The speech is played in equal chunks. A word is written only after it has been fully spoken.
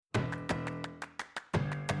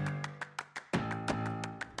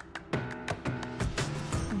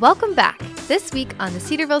Welcome back. This week on the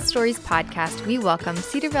Cedarville Stories podcast, we welcome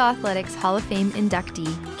Cedarville Athletics Hall of Fame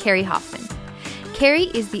inductee, Carrie Hoffman. Carrie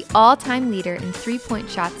is the all-time leader in three-point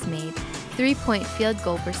shots made, three-point field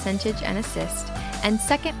goal percentage and assist, and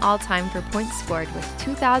second all-time for points scored with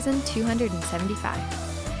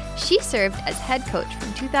 2,275. She served as head coach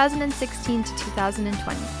from 2016 to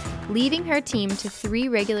 2020, leading her team to 3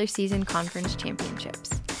 regular season conference championships.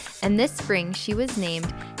 And this spring, she was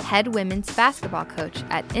named head women's basketball coach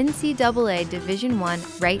at NCAA Division I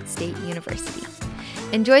Wright State University.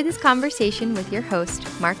 Enjoy this conversation with your host,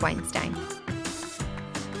 Mark Weinstein.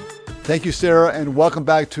 Thank you, Sarah, and welcome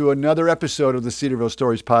back to another episode of the Cedarville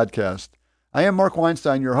Stories podcast. I am Mark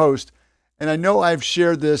Weinstein, your host, and I know I've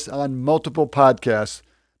shared this on multiple podcasts,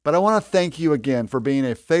 but I want to thank you again for being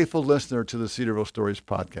a faithful listener to the Cedarville Stories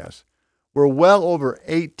podcast. We're well over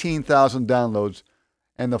 18,000 downloads,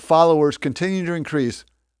 and the followers continue to increase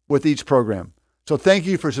with each program. So thank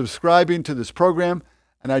you for subscribing to this program,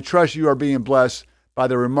 and I trust you are being blessed by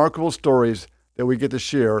the remarkable stories that we get to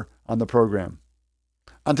share on the program.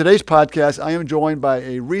 On today's podcast, I am joined by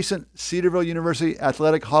a recent Cedarville University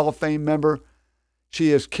Athletic Hall of Fame member.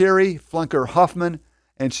 She is Carrie Flunker Hoffman,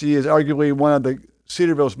 and she is arguably one of the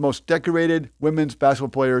Cedarville's most decorated women's basketball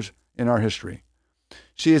players in our history.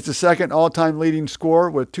 She is the second all-time leading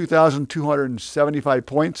scorer with 2,275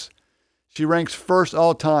 points. She ranks first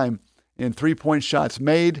all-time in three-point shots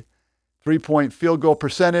made, three-point field goal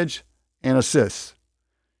percentage, and assists.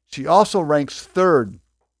 She also ranks third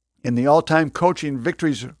in the all-time coaching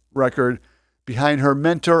victories record behind her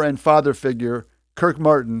mentor and father figure, Kirk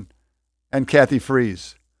Martin and Kathy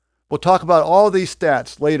Freeze. We'll talk about all these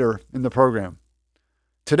stats later in the program.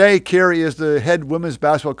 Today, Carrie is the head women's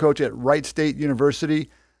basketball coach at Wright State University,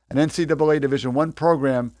 an NCAA Division I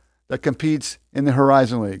program that competes in the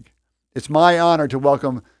Horizon League. It's my honor to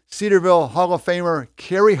welcome Cedarville Hall of Famer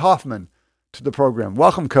Carrie Hoffman to the program.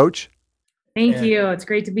 Welcome, Coach. Thank you. It's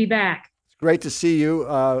great to be back. It's great to see you.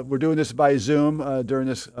 We're doing this by Zoom during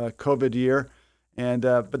this COVID year, and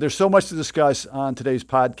but there's so much to discuss on today's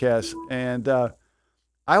podcast, and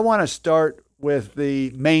I want to start with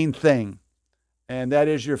the main thing, and that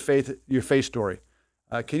is your faith story.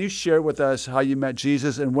 Can you share with us how you met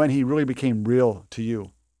Jesus and when he really became real to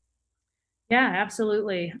you? Yeah,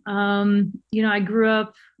 absolutely. I grew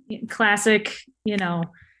up classic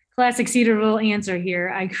Cedarville answer here.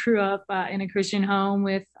 I grew up in a Christian home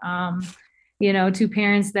with, 2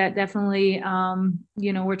 parents that definitely,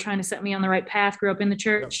 were trying to set me on the right path. Grew up in the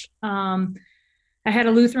church. I had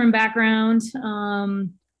a Lutheran background,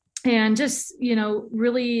 and just,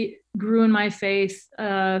 really grew in my faith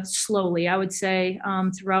slowly, I would say,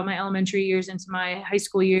 throughout my elementary years into my high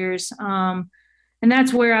school years. And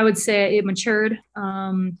that's where I would say it matured.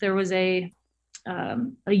 There was a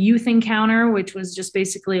youth encounter, which was just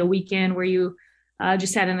basically a weekend where you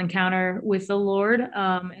just had an encounter with the Lord.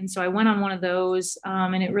 And so I went on one of those,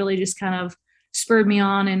 and it really just kind of spurred me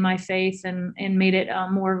on in my faith and made it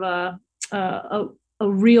more of a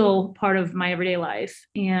real part of my everyday life.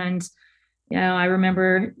 And I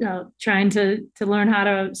remember trying to learn how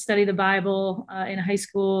to study the Bible in high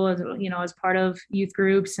school, as part of youth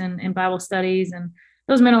groups and Bible studies. And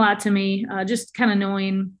those meant a lot to me. Just kind of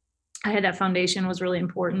knowing I had that foundation was really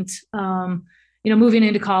important. Moving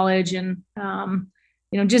into college and,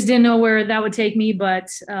 just didn't know where that would take me. But,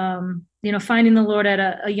 finding the Lord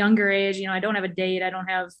at a younger age, I don't have a date. I don't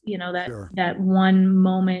have, that one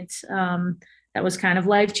moment that was kind of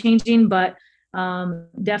life-changing, but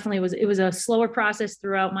definitely it was a slower process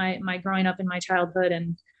throughout my growing up in my childhood.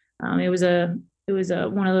 And it was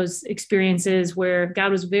one of those experiences where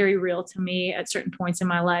God was very real to me at certain points in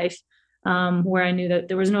my life, where I knew that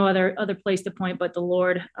there was no other place to point but the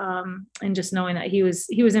Lord, and just knowing that he was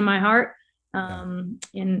in my heart.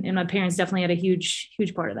 And my parents definitely had a huge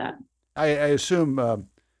part of that. I assume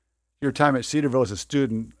your time at Cedarville as a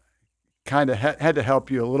student kind of had to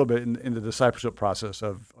help you a little bit in the discipleship process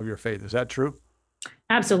of your faith. Is that true?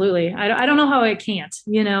 Absolutely. I don't know how it can't,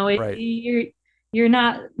 Right. You're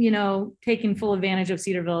not, taking full advantage of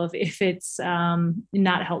Cedarville if it's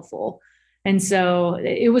not helpful. And so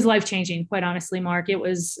it was life-changing, quite honestly, Mark. It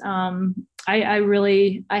was, I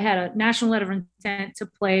had a national letter of intent to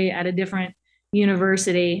play at a different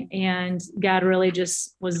university, and God really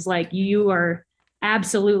just was like, you are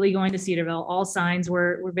absolutely going to Cedarville. All signs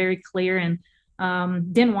were very clear, and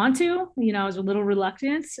didn't want to, I was a little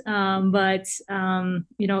reluctant, but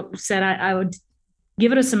said I would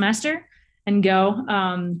give it a semester and go.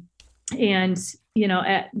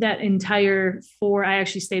 At that entire I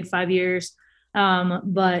actually stayed 5 years,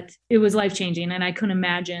 but it was life-changing, and I couldn't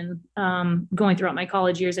imagine going throughout my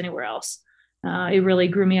college years anywhere else. it really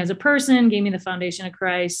grew me as a person, gave me the foundation of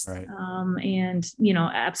Christ, Right. and, you know,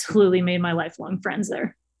 absolutely made my lifelong friends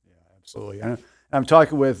there. Yeah, absolutely. I'm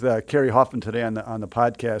talking with Carrie Hoffman today on the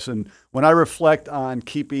podcast, and when I reflect on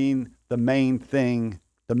keeping the main thing,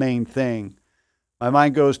 my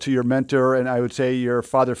mind goes to your mentor, and I would say your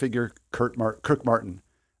father figure, Kirk Martin.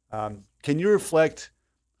 Can you reflect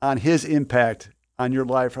on his impact on your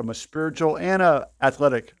life from a spiritual and a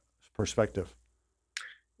athletic perspective?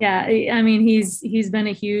 Yeah, I mean, he's been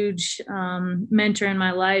a huge mentor in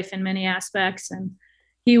my life in many aspects, and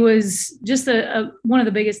he was just one of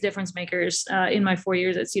the biggest difference makers in my 4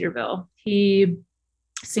 years at Cedarville. He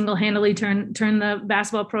single-handedly turned the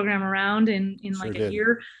basketball program around in like a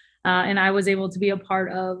year, and I was able to be a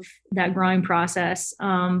part of that growing process.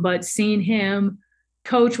 But seeing him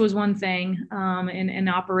coach was one thing, and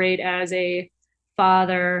operate as a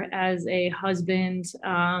father, as a husband,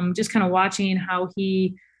 just kind of watching how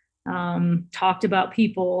he talked about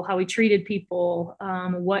people, how he treated people,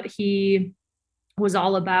 what he was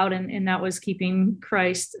all about. And that was keeping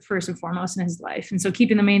Christ first and foremost in his life. And so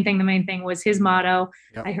keeping the main thing was his motto.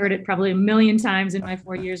 Yep. I heard it probably a million times in my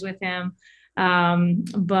 4 years with him.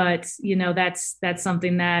 But you know, that's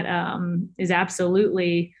something that is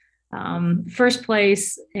absolutely first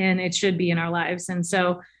place, and it should be in our lives. And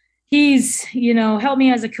so he's, you know, helped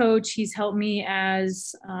me as a coach. He's helped me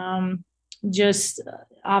as just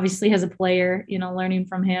obviously as a player, you know, learning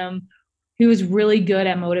from him. He was really good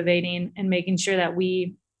at motivating and making sure that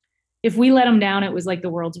if we let him down, it was like the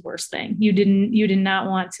world's worst thing. You did not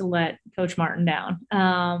want to let Coach Martin down.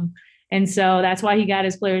 And so that's why he got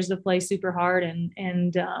his players to play super hard,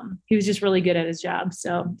 and he was just really good at his job.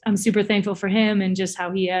 So I'm super thankful for him and just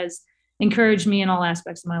how he has encouraged me in all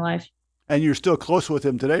aspects of my life. And you're still close with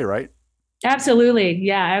him today, right? Absolutely.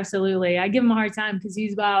 Yeah, absolutely. I give him a hard time because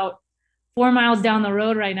he's about 4 miles down the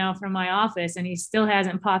road right now from my office, and he still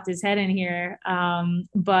hasn't popped his head in here.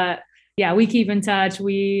 But yeah, we keep in touch.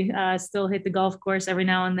 We still hit the golf course every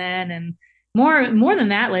now and then. And more than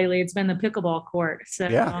that lately, it's been the pickleball court. So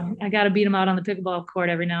yeah. I got to beat him out on the pickleball court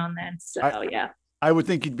every now and then. So yeah. I would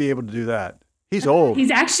think he'd be able to do that. He's old.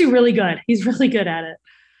 He's actually really good. He's really good at it.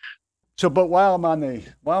 So, but while I'm on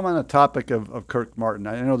the topic of Kirk Martin,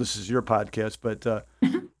 I know this is your podcast, but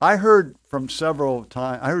I heard several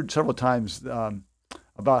times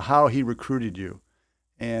about how he recruited you,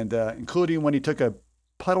 and including when he took a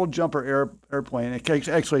puddle jumper airplane.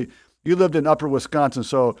 Actually, you lived in Upper Wisconsin,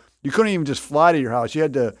 so you couldn't even just fly to your house. You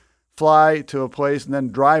had to fly to a place and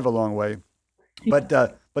then drive a long way. But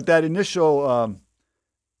that initial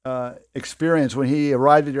experience when he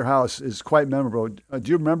arrived at your house is quite memorable.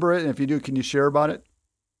 Do you remember it? And if you do, can you share about it?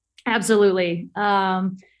 Absolutely.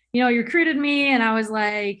 You know, he recruited me, and I was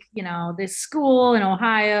like, you know, this school in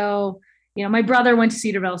Ohio, you know, my brother went to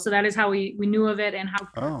Cedarville. So that is how we knew of it and how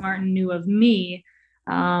Kirk Martin knew of me.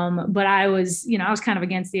 But I was kind of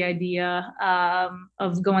against the idea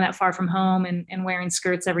of going that far from home and wearing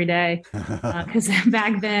skirts every day. Because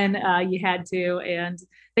back then you had to, and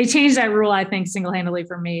they changed that rule, I think, single-handedly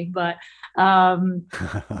for me. But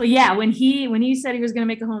yeah, when he said he was going to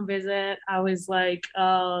make a home visit, I was like,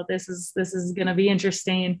 oh, this is going to be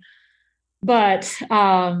interesting. But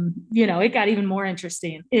you know, it got even more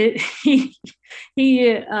interesting. He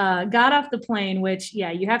got off the plane, which,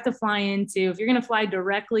 yeah, you have to fly into, if you're going to fly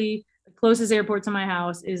directly, the closest airport to my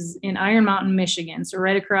house is in Iron Mountain, Michigan. So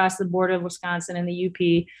right across the border of Wisconsin and the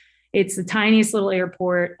UP. It's the tiniest little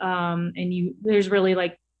airport. And there's really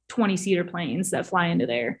like 20-seater planes that fly into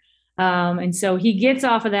there. And so he gets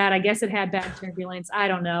off of that. I guess it had bad turbulence. I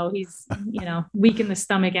don't know. He's, you know, weak in the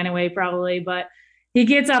stomach anyway, probably, but he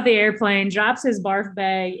gets off the airplane, drops his barf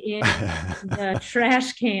bag in the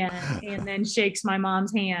trash can, and then shakes my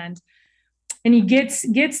mom's hand. And he gets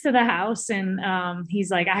to the house, and he's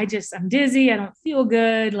like, I'm dizzy. I don't feel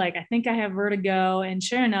good. Like, I think I have vertigo. And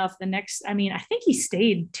sure enough, I think he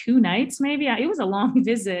stayed 2 nights, maybe. It was a long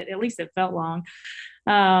visit. At least it felt long.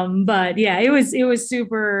 But yeah, it was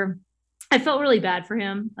super. I felt really bad for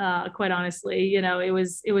him, quite honestly. You know, it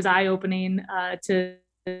was eye-opening to,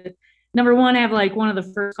 number one, I have like one of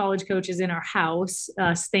the first college coaches in our house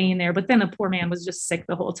staying there, but then the poor man was just sick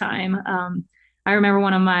the whole time. I remember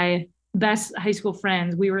one of my best high school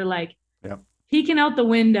friends, we were like peeking out the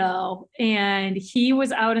window, and he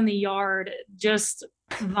was out in the yard just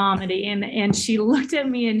vomiting. And she looked at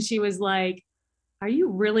me and she was like, are you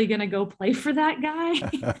really going to go play for that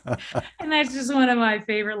guy? And that's just one of my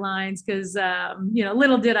favorite lines. Cause you know,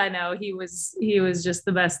 little did I know he was just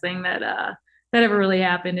the best thing that ever really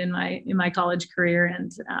happened in my college career.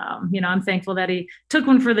 And, you know, I'm thankful that he took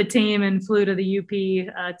one for the team and flew to the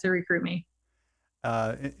UP to recruit me.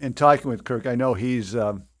 in talking with Kirk, I know he's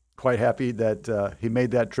quite happy that he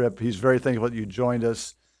made that trip. He's very thankful that you joined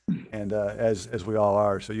us, and as we all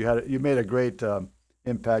are. So you made a great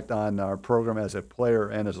impact on our program as a player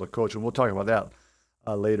and as a coach, and we'll talk about that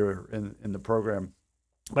later in the program.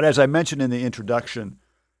 But as I mentioned in the introduction,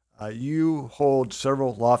 you hold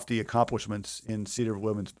several lofty accomplishments in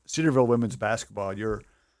Cedarville women's basketball. You're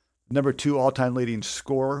number 2 all-time leading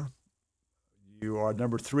scorer. You are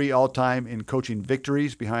number 3 all-time in coaching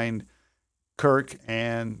victories behind Kirk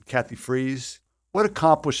and Kathy Freeze. What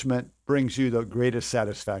accomplishment brings you the greatest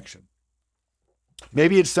satisfaction?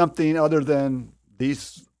 Maybe it's something other than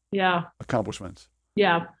these accomplishments.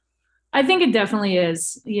 Yeah, I think it definitely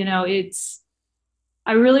is.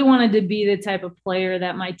 I really wanted to be the type of player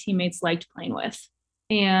that my teammates liked playing with.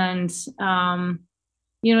 And,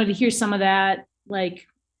 to hear some of that, like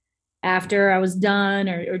after I was done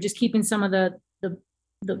or just keeping some of the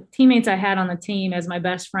teammates I had on the team as my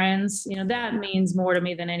best friends, that means more to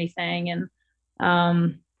me than anything. And,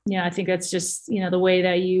 I think that's just, the way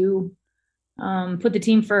that you put the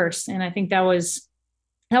team first. And I think that was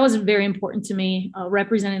very important to me.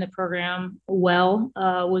 Representing the program well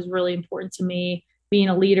was really important to me. Being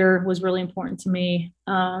a leader was really important to me.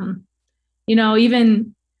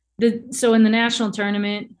 Even so in the national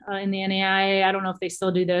tournament in the NAIA, I don't know if they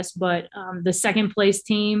still do this, but the second place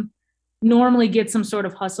team normally gets some sort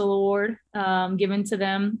of hustle award given to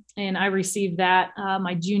them. And I received that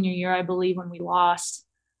my junior year, I believe, when we lost.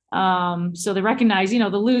 So they recognize, the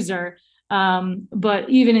loser. But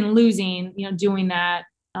even in losing, doing that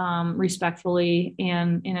respectfully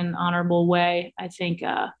and in an honorable way, I think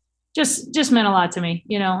just meant a lot to me,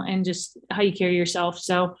 and just how you carry yourself.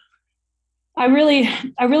 So I really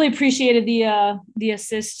appreciated the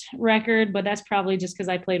assist record, but that's probably just because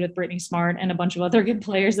I played with Brittany Smart and a bunch of other good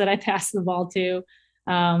players that I passed the ball to.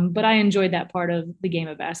 But I enjoyed that part of the game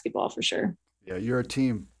of basketball for sure. Yeah, you're a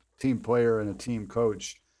team player and a team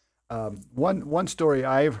coach. One story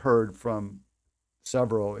I've heard from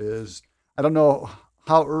several is, I don't know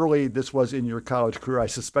how early this was in your college career. I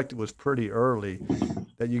suspect it was pretty early,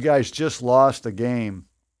 that you guys just lost a game.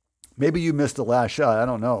 Maybe you missed the last shot. I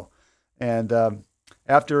don't know. And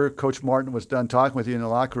after Coach Martin was done talking with you in the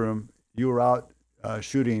locker room, you were out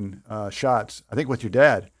shooting shots, I think with your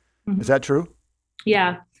dad. Mm-hmm. Is that true?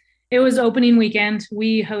 Yeah. It was opening weekend.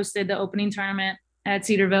 We hosted the opening tournament at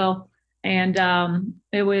Cedarville, and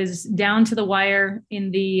it was down to the wire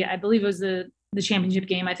in I believe it was the championship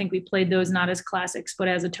game. I think we played those not as classics, but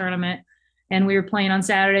as a tournament. And we were playing on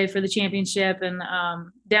Saturday for the championship, and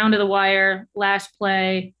down to the wire, last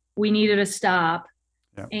play, we needed a stop.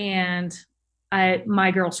 Yeah. And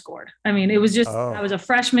my girl scored. I mean, it was just, I was a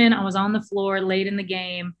freshman. I was on the floor late in the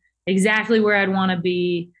game, exactly where I'd want to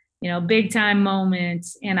be, big time moment.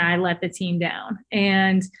 And I let the team down.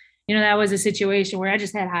 And, that was a situation where I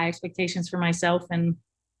just had high expectations for myself, and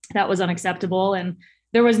that was unacceptable. And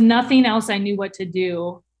there was nothing else I knew what to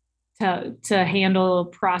do to handle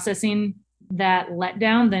processing that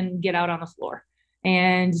letdown than get out on the floor.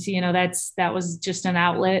 And, that was just an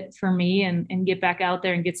outlet for me and get back out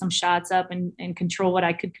there and get some shots up and control what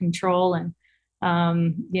I could control. And,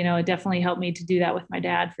 it definitely helped me to do that with my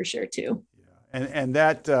dad for sure too. Yeah. And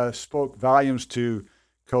that spoke volumes to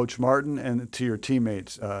Coach Martin and to your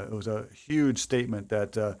teammates. It was a huge statement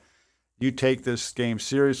that you take this game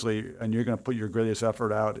seriously and you're going to put your greatest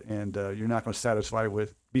effort out, and you're not going to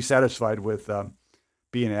be satisfied with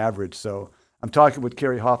being average. So I'm talking with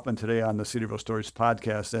Carrie Hoffman today on the Cedarville Stories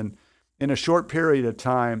podcast, and in a short period of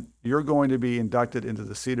time, you're going to be inducted into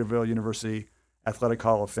the Cedarville University Athletic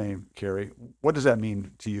Hall of Fame, Carrie. What does that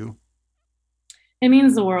mean to you? It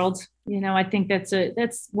means the world. I think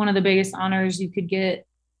that's one of the biggest honors you could get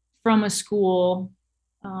from a school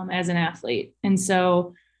as an athlete. And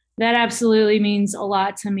so that absolutely means a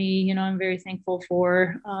lot to me. I'm very thankful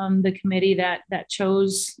for the committee that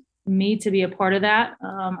chose me to be a part of that.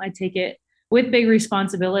 I take it with big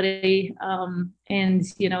responsibility. And,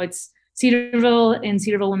 it's Cedarville and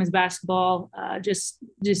Cedarville women's basketball just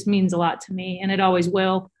means a lot to me, and it always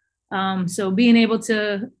will. So being able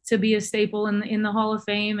to be a staple in the Hall of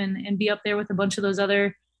Fame and be up there with a bunch of those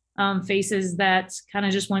other faces that kind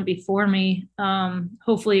of just went before me,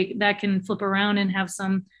 hopefully that can flip around and have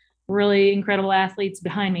some really incredible athletes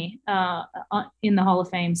behind me in the Hall of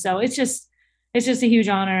Fame. So it's just a huge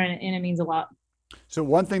honor, and it means a lot. So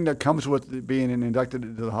one thing that comes with being inducted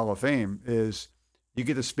into the Hall of Fame is you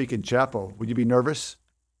get to speak in chapel. Would you be nervous?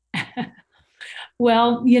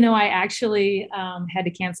 Well, I actually had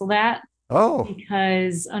to cancel that. Oh.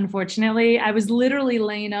 Because unfortunately I was literally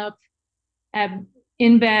laying up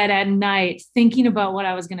in bed at night thinking about what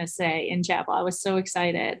I was going to say in chapel. I was so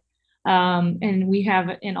excited. And we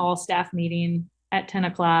have an all staff meeting at 10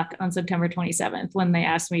 o'clock on September 27th when they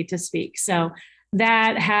asked me to speak. So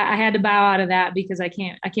that I had to bow out of that because I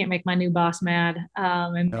can't make my new boss mad.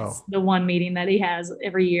 And No. it's the one meeting that he has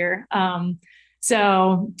every year.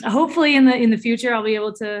 So hopefully in the future, I'll be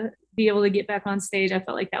able to get back on stage. I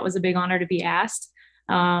felt like that was a big honor to be asked.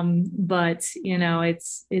 But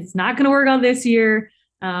it's not going to work out this year.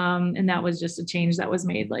 And that was just a change that was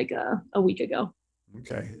made like a week ago.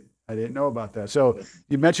 Okay. I didn't know about that. So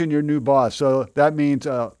you mentioned your new boss. So that means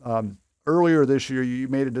earlier this year, you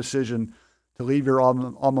made a decision to leave your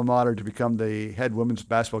alma mater to become the head women's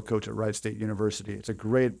basketball coach at Wright State University. It's a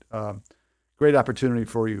great opportunity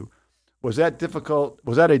for you. Was that difficult?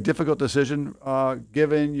 Was that a difficult decision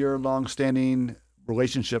given your longstanding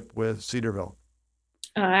relationship with Cedarville?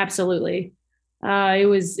 Absolutely. It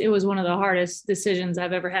was one of the hardest decisions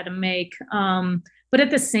I've ever had to make. But at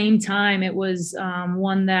the same time, it was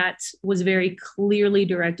one that was very clearly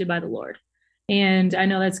directed by the Lord. And I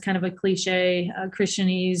know that's kind of a cliche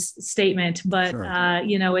Christianese statement, but Sure.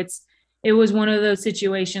 It was one of those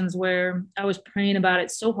situations where I was praying about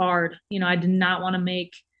it so hard. I did not want to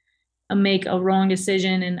make a wrong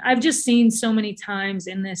decision. And I've just seen so many times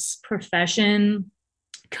in this profession,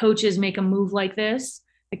 coaches make a move like this.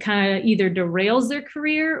 It kind of either derails their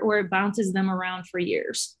career or it bounces them around for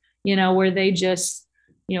years, where they just,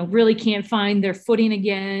 really can't find their footing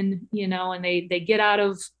again, and they get out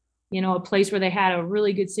of, a place where they had a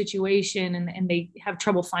really good situation and they have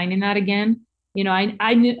trouble finding that again.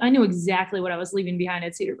 I knew exactly what I was leaving behind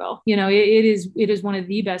at Cedarville. It is one of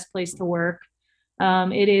the best places to work.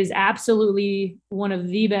 It is absolutely one of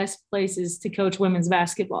the best places to coach women's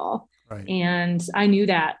basketball. Right. And I knew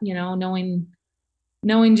that,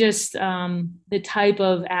 knowing just the type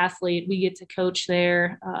of athlete we get to coach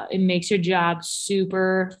there, it makes your job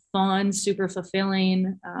super fun, super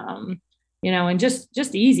fulfilling, and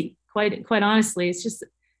just easy. Quite honestly, it's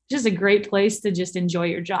just a great place to just enjoy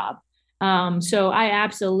your job. So I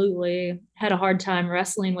absolutely had a hard time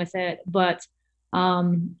wrestling with it, but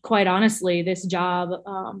quite honestly, this job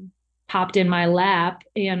popped in my lap,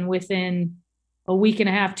 and within a week and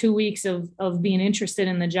a half, 2 weeks of being interested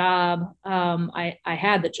in the job, I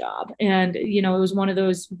had the job. And, it was one of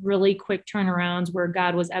those really quick turnarounds where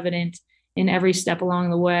God was evident in every step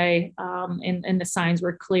along the way. And the signs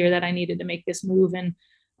were clear that I needed to make this move. And,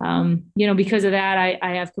 because of that,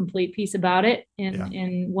 I have complete peace about it.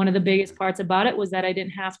 And one of the biggest parts about it was that I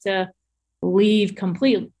didn't have to leave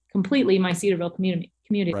completely my Cedarville community.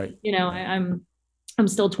 Right. I'm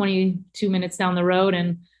still 22 minutes down the road,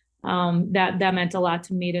 and that meant a lot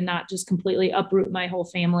to me to not just completely uproot my whole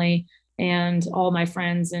family and all my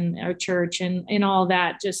friends and our church and all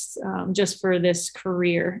that just for this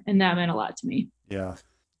career. And that meant a lot to me. Yeah.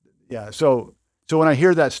 Yeah. So when I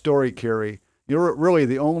hear that story, Carrie, you're really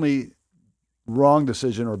the only wrong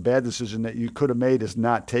decision or bad decision that you could have made is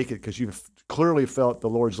not take it, because you've clearly felt the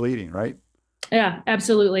Lord's leading, right? Yeah,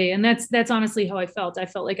 absolutely. And that's honestly how I felt. I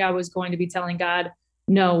felt like I was going to be telling God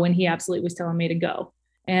no when he absolutely was telling me to go.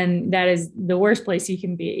 And that is the worst place you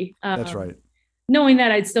can be. That's right. Knowing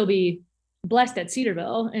that I'd still be blessed at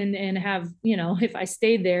Cedarville and have, if I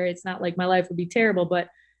stayed there, it's not like my life would be terrible, but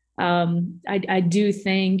I do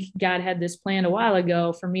think God had this plan a while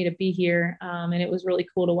ago for me to be here. And it was really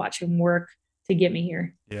cool to watch him work to get me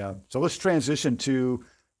here. Yeah. So let's transition to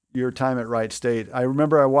your time at Wright State. I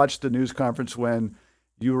remember I watched the news conference when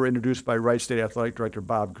you were introduced by Wright State Athletic Director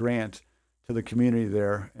Bob Grant to the community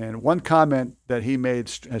there. And one comment that he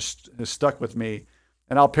made has stuck with me,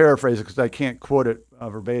 and I'll paraphrase it because I can't quote it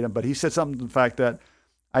verbatim, but he said something to the fact that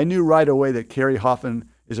I knew right away that Carrie Hoffman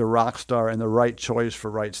is a rock star and the right choice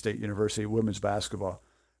for Wright State University women's basketball.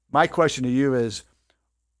 My question to you is,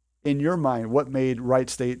 in your mind, what made Wright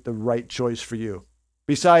State the right choice for you,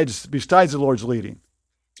 besides the Lord's leading?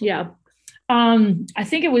 Yeah. I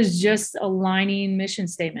think it was just aligning mission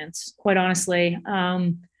statements, quite honestly.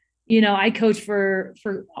 I coach for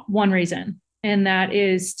one reason, and that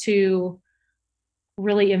is to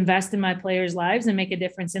really invest in my players' lives and make a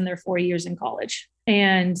difference in their 4 years in college.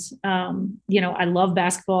 And, I love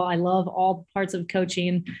basketball. I love all parts of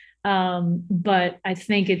coaching. But I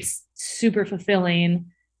think it's super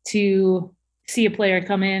fulfilling to see a player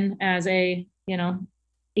come in as a,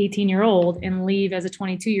 18-year-old and leave as a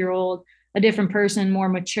 22-year-old, a different person, more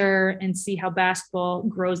mature, and see how basketball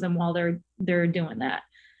grows them while they're doing that.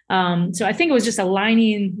 So I think it was just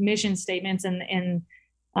aligning mission statements and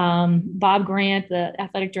Bob Grant, the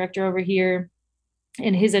athletic director over here,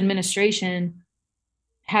 and his administration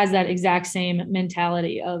has that exact same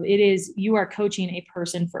mentality of you are coaching a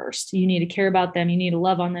person first. You need to care about them. You need to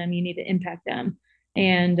love on them. You need to impact them.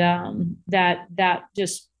 And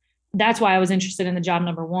that's why I was interested in the job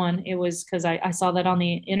number one. It was because I saw that on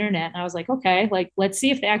the internet and I was like, okay, like, let's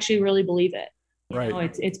see if they actually really believe it.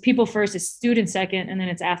 It's people first, it's students second, and then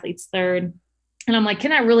it's athletes third. And I'm like,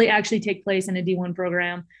 can that really actually take place in a D1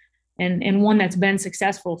 program and one that's been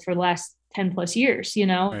successful for the last 10 plus years,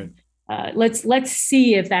 Right. Let's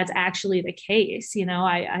see if that's actually the case.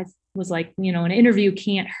 I was like, an interview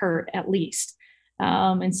can't hurt at least.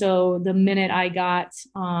 And so the minute I got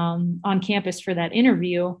on campus for that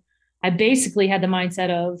interview, I basically had the mindset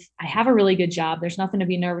of, I have a really good job. There's nothing to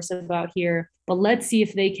be nervous about here, but let's see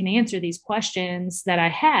if they can answer these questions that I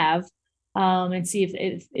have, and see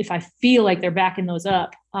if I feel like they're backing those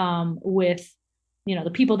up with,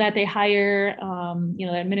 the people that they hire, the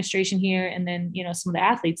administration here, and then, some of the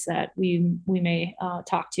athletes that we may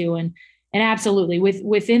talk to. And absolutely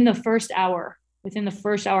within the first hour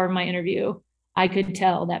of my interview, I could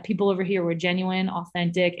tell that people over here were genuine,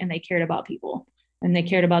 authentic, and they cared about people and they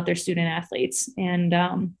cared about their student athletes. And,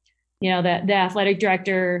 that the athletic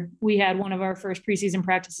director, we had one of our first preseason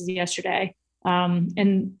practices yesterday. And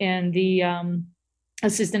the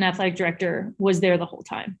assistant athletic director was there the whole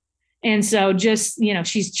time. And so just,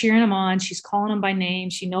 she's cheering them on, she's calling them by name.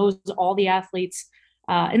 She knows all the athletes.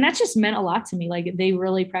 And that just meant a lot to me. Like, they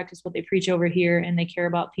really practice what they preach over here and they care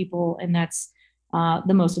about people. And that's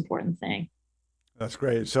the most important thing. That's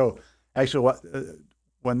great. So actually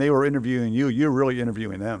when they were interviewing you, you're really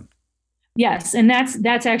interviewing them. Yes. And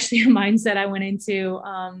that's actually a mindset I went into,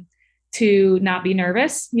 to not be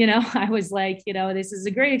nervous. I was like, this is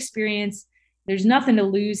a great experience. There's nothing to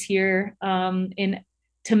lose here. And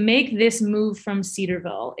to make this move from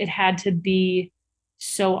Cedarville, it had to be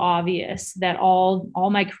so obvious that all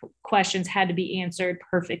my questions had to be answered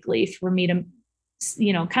perfectly for me to,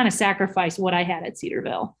 kind of sacrifice what I had at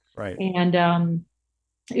Cedarville. Right. And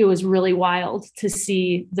it was really wild to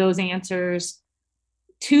see those answers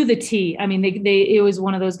to the T. I mean, it was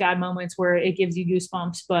one of those God moments where it gives you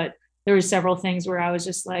goosebumps, but there were several things where I was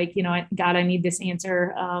just like, God, I need this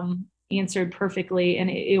answer answered perfectly.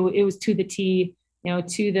 And it was to the T,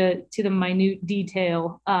 to the minute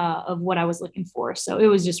detail of what I was looking for. So it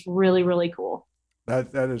was just really, really cool.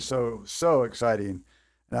 That is so exciting.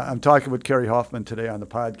 I'm talking with Carrie Hoffman today on the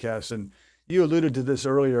podcast, and you alluded to this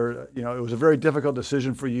earlier. It was a very difficult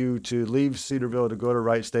decision for you to leave Cedarville to go to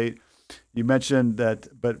Wright State. You mentioned that,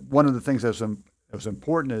 but one of the things that was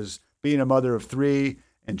important is being a mother of three,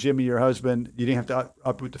 and Jimmy, your husband, you didn't have to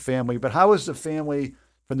uproot the family. But how was the family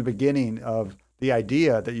from the beginning of the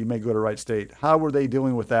idea that you may go to Wright State? How were they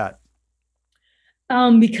dealing with that?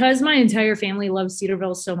 Because my entire family loves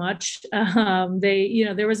Cedarville so much,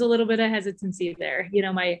 there was a little bit of hesitancy there.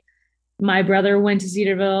 My brother went to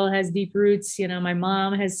Cedarville, has deep roots. My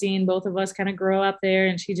mom has seen both of us kind of grow up there,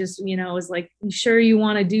 and she just, was like, "You sure you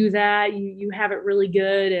want to do that? You have it really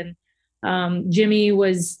good." And Jimmy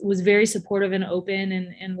was very supportive and open,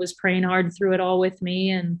 and was praying hard through it all with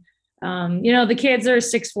me. And the kids are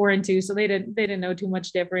 6, 4, and 2, so they didn't know too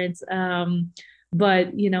much difference.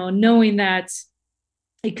 But knowing that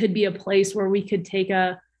it could be a place where we could take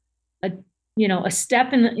a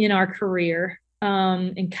step in our career,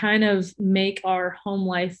 and kind of make our home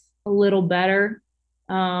life a little better,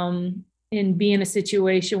 and be in a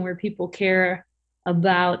situation where people care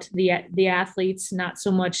about the athletes, not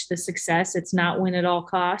so much the success. It's not win at all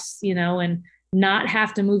costs, and not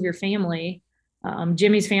have to move your family.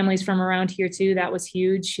 Jimmy's family's from around here too. That was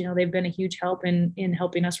huge. They've been a huge help in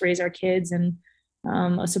helping us raise our kids, and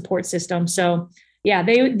a support system. So yeah,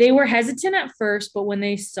 they were hesitant at first, but when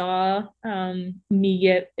they saw me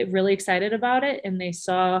get really excited about it, and they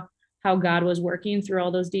saw how God was working through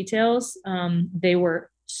all those details, they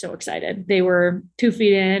were so excited. They were 2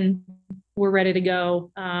 feet in, were ready to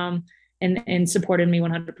go, and supported me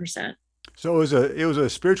 100%. So it was a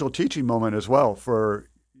spiritual teaching moment as well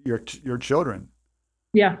for your children.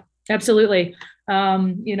 Yeah, absolutely.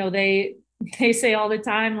 They say all the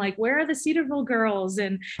time, like, where are the Cedarville girls?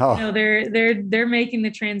 And they're making the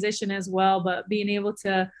transition as well, but being able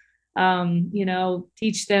to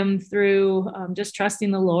teach them through just trusting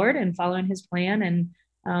the Lord and following his plan, and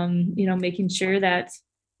making sure that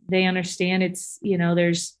they understand it's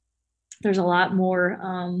there's a lot more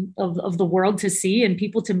of the world to see and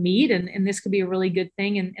people to meet, and this could be a really good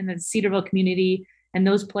thing, and the Cedarville community and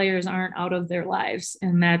those players aren't out of their lives.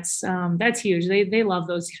 And that's huge. They love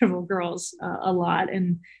those Cedarville girls a lot,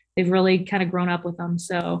 and they've really kind of grown up with them.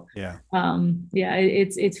 So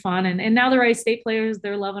it's fun. And now the Wright State players,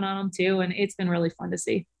 they're loving on them too. And it's been really fun to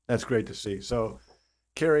see. That's great to see. So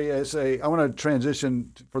Carrie, I want to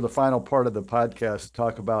transition for the final part of the podcast to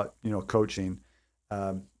talk about, coaching.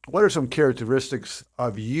 What are some characteristics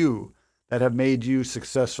of you that have made you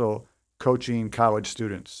successful coaching college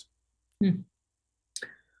students?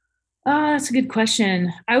 That's a good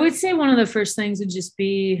question. I would say one of the first things would just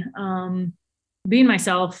be being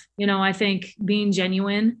myself. I think being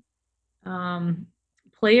genuine.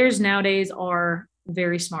 Players nowadays are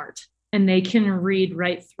very smart and they can read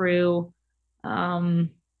right through, if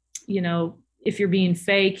you're being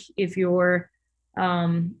fake, if you're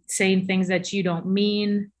saying things that you don't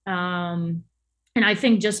mean. And I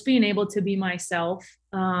think just being able to be myself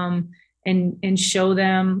and show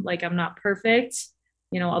them like I'm not perfect,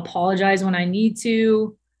 apologize when I need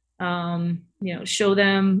to, show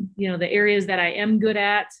them, the areas that I am good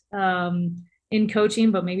at in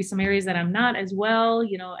coaching, but maybe some areas that I'm not as well.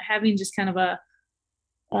 Having just kind of a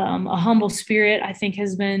humble spirit, I think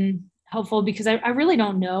has been helpful because I really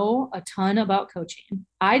don't know a ton about coaching.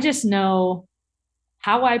 I just know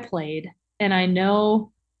how I played and I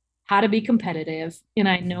know how to be competitive and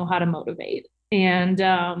I know how to motivate. And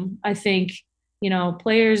I think,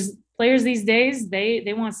 players these days,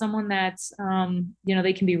 they want someone that's,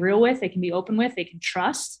 they can be real with, they can be open with, they can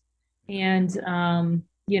trust. And, and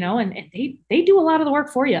they do a lot of the work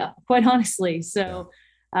for you, quite honestly. So,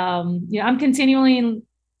 I'm continuing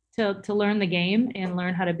to learn the game and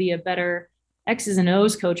learn how to be a better X's and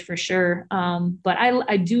O's coach for sure. But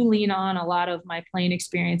I do lean on a lot of my playing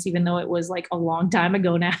experience, even though it was like a long time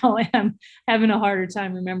ago now, and I'm having a harder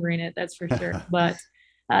time remembering it. That's for sure. But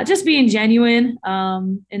just being genuine.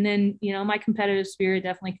 And then, my competitive spirit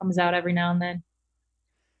definitely comes out every now and then.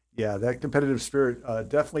 Yeah, that competitive spirit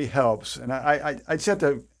definitely helps. And I just have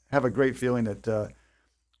to have a great feeling that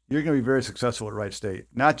you're going to be very successful at Wright State,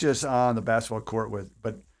 not just on the basketball court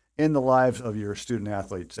but in the lives of your student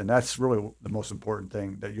athletes. And that's really the most important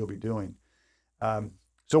thing that you'll be doing.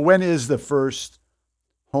 So when is the first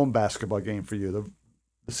home basketball game for you?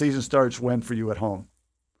 The season starts when for you at home?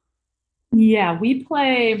 Yeah, we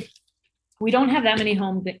don't have that many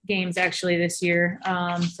home games actually this year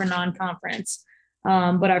for non-conference.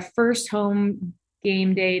 But our first home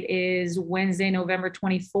game date is Wednesday, November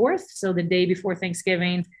 24th. So the day before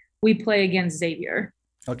Thanksgiving, we play against Xavier.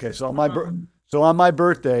 Okay. So on my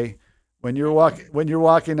birthday, when you're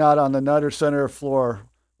walking out on the Nutter Center floor,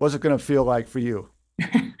 what's it going to feel like for you?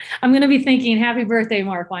 I'm going to be thinking, happy birthday,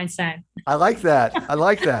 Mark Weinstein. I like that.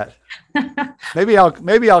 Maybe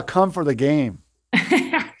I'll come for the game.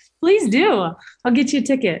 Please do. I'll get you a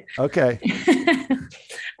ticket. Okay.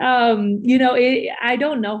 I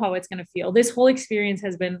don't know how it's going to feel. This whole experience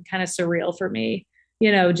has been kind of surreal for me.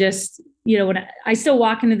 When I still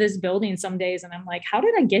walk into this building some days and I'm like, how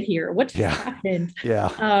did I get here? What happened?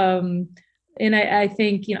 Yeah. And I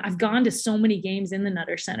think, I've gone to so many games in the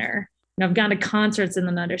Nutter Center. And I've gone to concerts in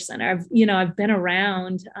the Nutter Center. I've been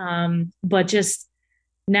around, but just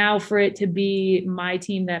now for it to be my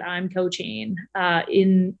team that I'm coaching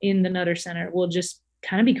in the Nutter Center will just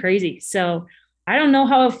kind of be crazy. So I don't know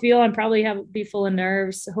how I'll feel. I'm probably be full of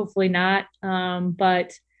nerves. Hopefully not.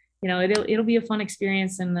 But it'll be a fun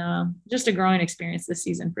experience and just a growing experience this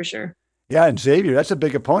season for sure. Yeah, and Xavier, that's a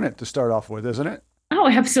big opponent to start off with, isn't it? Oh,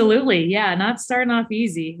 absolutely. Yeah, not starting off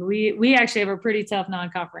easy. We actually have a pretty tough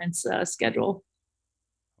non-conference schedule.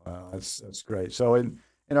 Wow, that's great. So in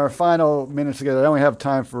our final minutes together, I only have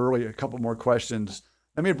time for really a couple more questions.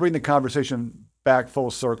 Let me bring the conversation back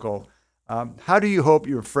full circle. How do you hope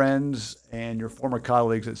your friends and your former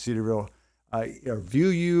colleagues at Cedarville view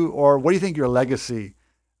you, or what do you think your legacy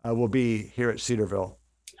will be here at Cedarville?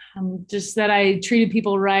 Just that I treated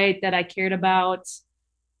people right, that I cared about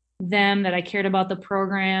them, that I cared about the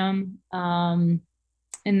program, and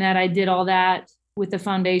that I did all that with the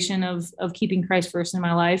foundation of keeping Christ first in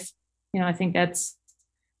my life. I think that's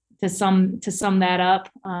to sum that up.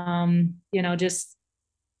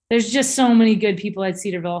 There's just so many good people at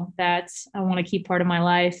Cedarville that I want to keep part of my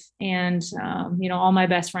life. And, all my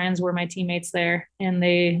best friends were my teammates there, and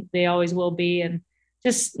they always will be. And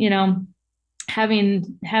just,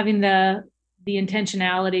 having the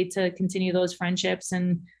intentionality to continue those friendships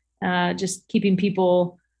and just keeping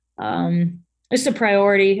people just a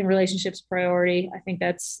priority and relationships priority. I think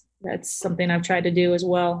that's something I've tried to do as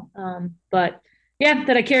well. But yeah,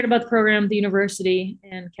 that I cared about the program, the university,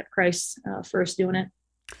 and kept Christ first doing it.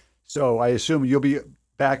 So I assume you'll be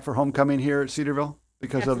back for homecoming here at Cedarville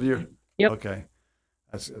because Absolutely. of your. Yep. Okay,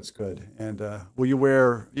 that's good. And will you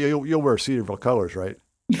wear? You'll wear Cedarville colors, right?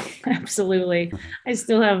 Absolutely. I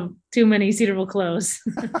still have too many Cedarville clothes.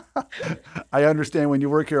 I understand when you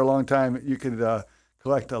work here a long time, you could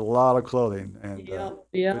collect a lot of clothing. And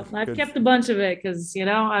yeah. I've kept a bunch of it because,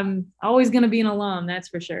 I'm always going to be an alum. That's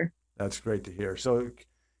for sure. That's great to hear. So,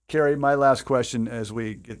 Carrie, my last question as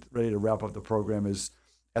we get ready to wrap up the program is,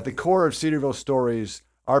 at the core of Cedarville Stories,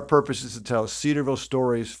 our purpose is to tell Cedarville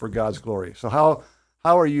stories for God's glory. So how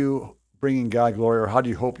are you bringing God glory, or how do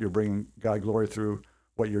you hope you're bringing God glory through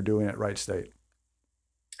what you're doing at Wright State?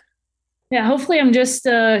 Yeah, hopefully I'm just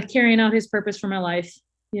carrying out his purpose for my life.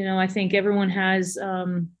 I think everyone has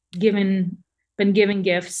been given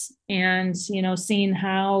gifts, and, seeing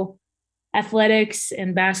how athletics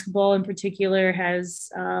and basketball in particular has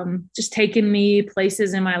just taken me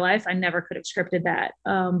places in my life. I never could have scripted that.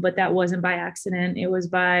 But that wasn't by accident. It was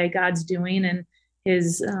by God's doing and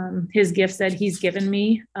his gifts that he's given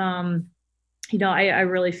me. I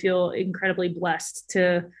really feel incredibly blessed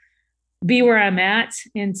to be where I'm at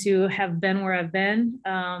and to have been where I've been.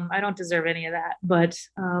 I don't deserve any of that, but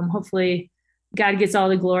hopefully God gets all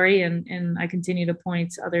the glory and I continue to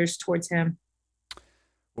point others towards him.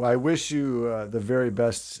 Well, I wish you the very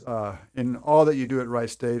best in all that you do at Wright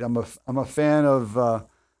State. I'm a fan of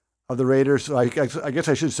the Raiders. So I guess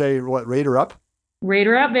I should say, what, Raider up?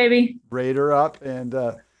 Raider up, baby. Raider up. And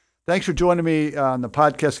thanks for joining me on the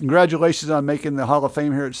podcast. Congratulations on making the Hall of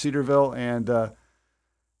Fame here at Cedarville, and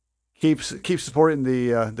keep supporting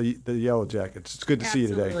the Yellow Jackets. It's good to see you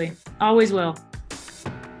today. Absolutely. Always will.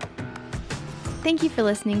 Thank you for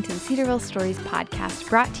listening to the Cedarville Stories podcast,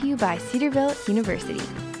 brought to you by Cedarville University.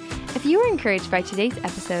 If you were encouraged by today's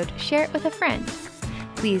episode, share it with a friend.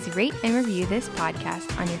 Please rate and review this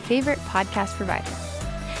podcast on your favorite podcast provider.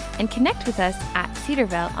 And connect with us at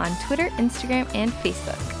Cedarville on Twitter, Instagram, and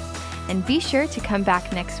Facebook. And be sure to come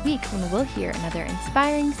back next week when we'll hear another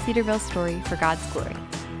inspiring Cedarville story for God's glory.